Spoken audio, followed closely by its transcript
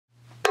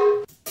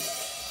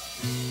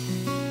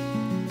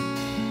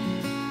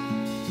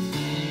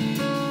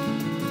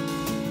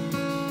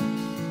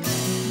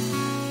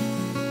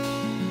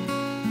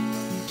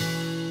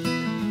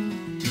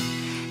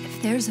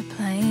If there's a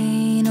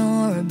plane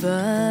or a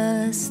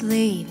bus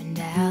leaving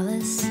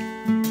Dallas,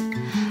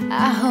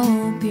 I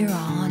hope you're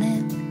on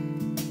it.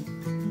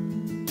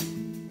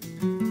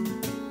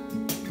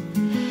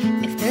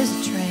 If there's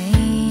a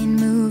train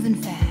moving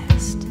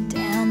fast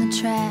down the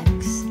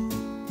tracks,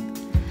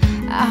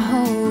 I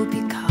hope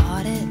you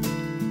caught it.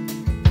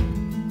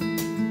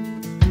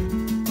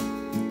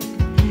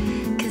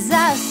 'Cause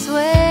I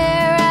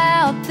swear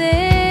out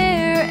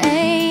there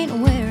ain't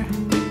where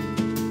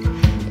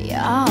you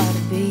ought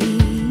to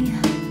be.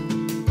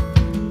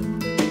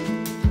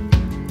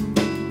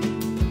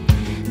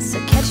 So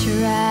catch a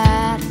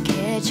ride,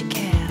 catch a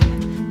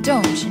cab.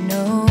 Don't you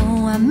know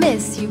I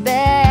miss you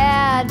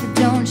bad, but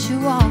don't you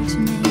walk to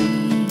me.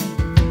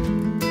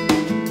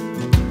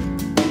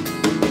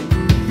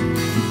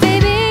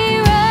 Baby,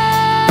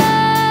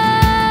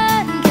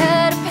 run,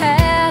 cut a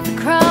path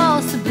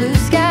across the blue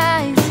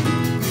skies.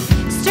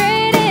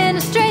 Straight in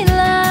a straight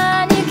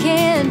line, you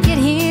can't get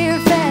here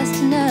fast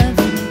enough.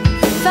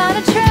 Find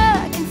a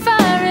truck and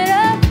fire it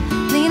up.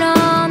 Lean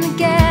on the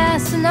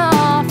gas and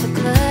off the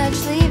clutch.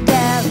 Leave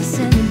Dallas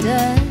in the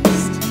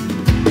dust.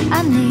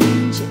 I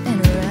need you in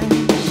a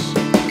rush,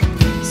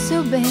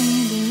 so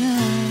baby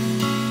run.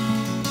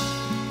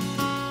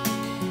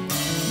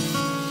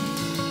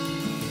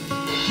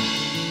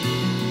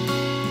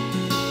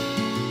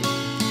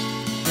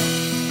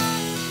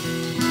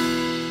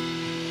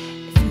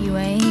 If you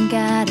ain't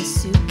got a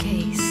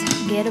suitcase,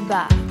 get a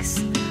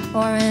box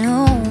or an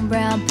old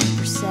brown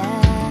paper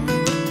sack.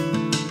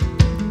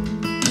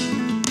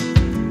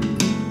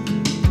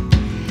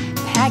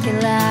 Pack it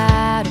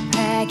light or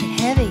pack it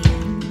heavy.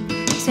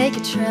 Take a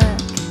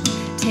truck,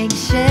 take a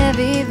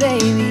Chevy,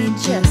 baby,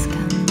 just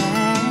come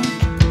back.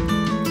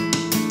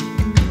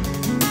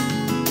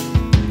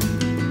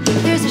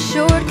 There's a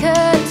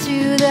shortcut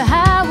to the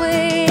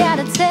highway out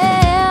of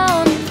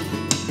town.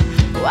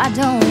 Why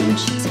don't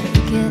you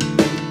take it?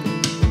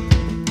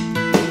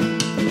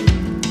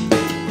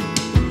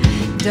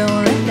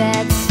 Don't let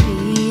that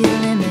speed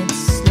limit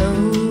slow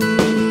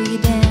you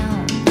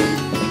down.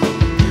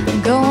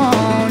 Go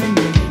on and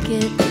make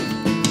it.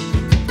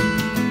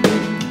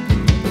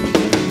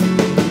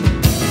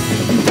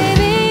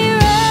 Baby,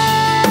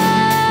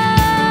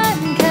 run,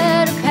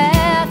 cut a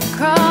path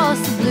across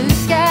the blue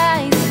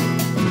skies.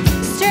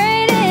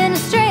 Straight in a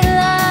straight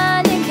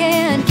line, you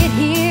can't get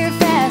here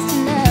fast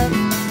enough.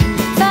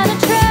 Find a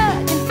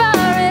truck and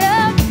fire it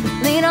up.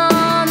 Lean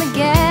on the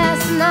gas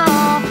and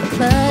off the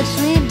clutch.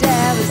 Leave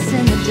Dallas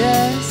in the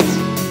dust.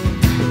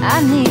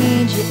 I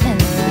need you in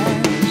a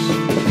rush,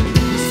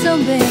 so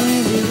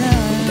baby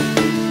run.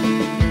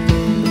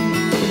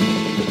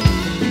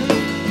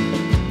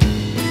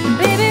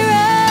 Baby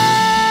run.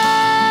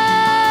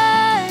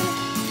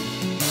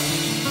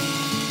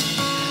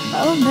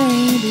 Oh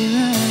baby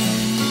run.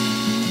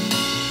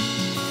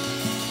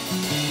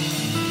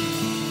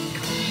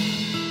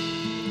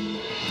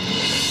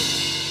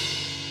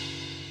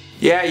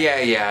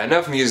 Yeah,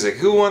 enough music.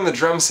 Who won the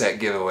drum set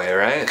giveaway,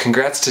 right?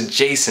 Congrats to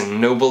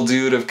Jason, noble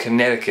dude of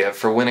Connecticut,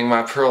 for winning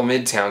my Pearl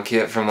Midtown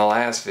kit from the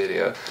last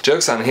video.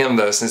 Joke's on him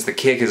though, since the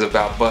kick is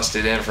about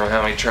busted in from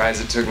how many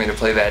tries it took me to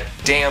play that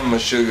damn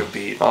Meshuggah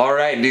beat.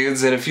 Alright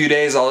dudes, in a few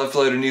days I'll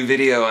upload a new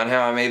video on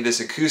how I made this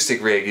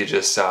acoustic rig you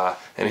just saw.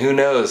 And who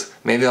knows,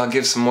 maybe I'll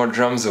give some more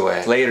drums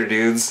away. Later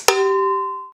dudes.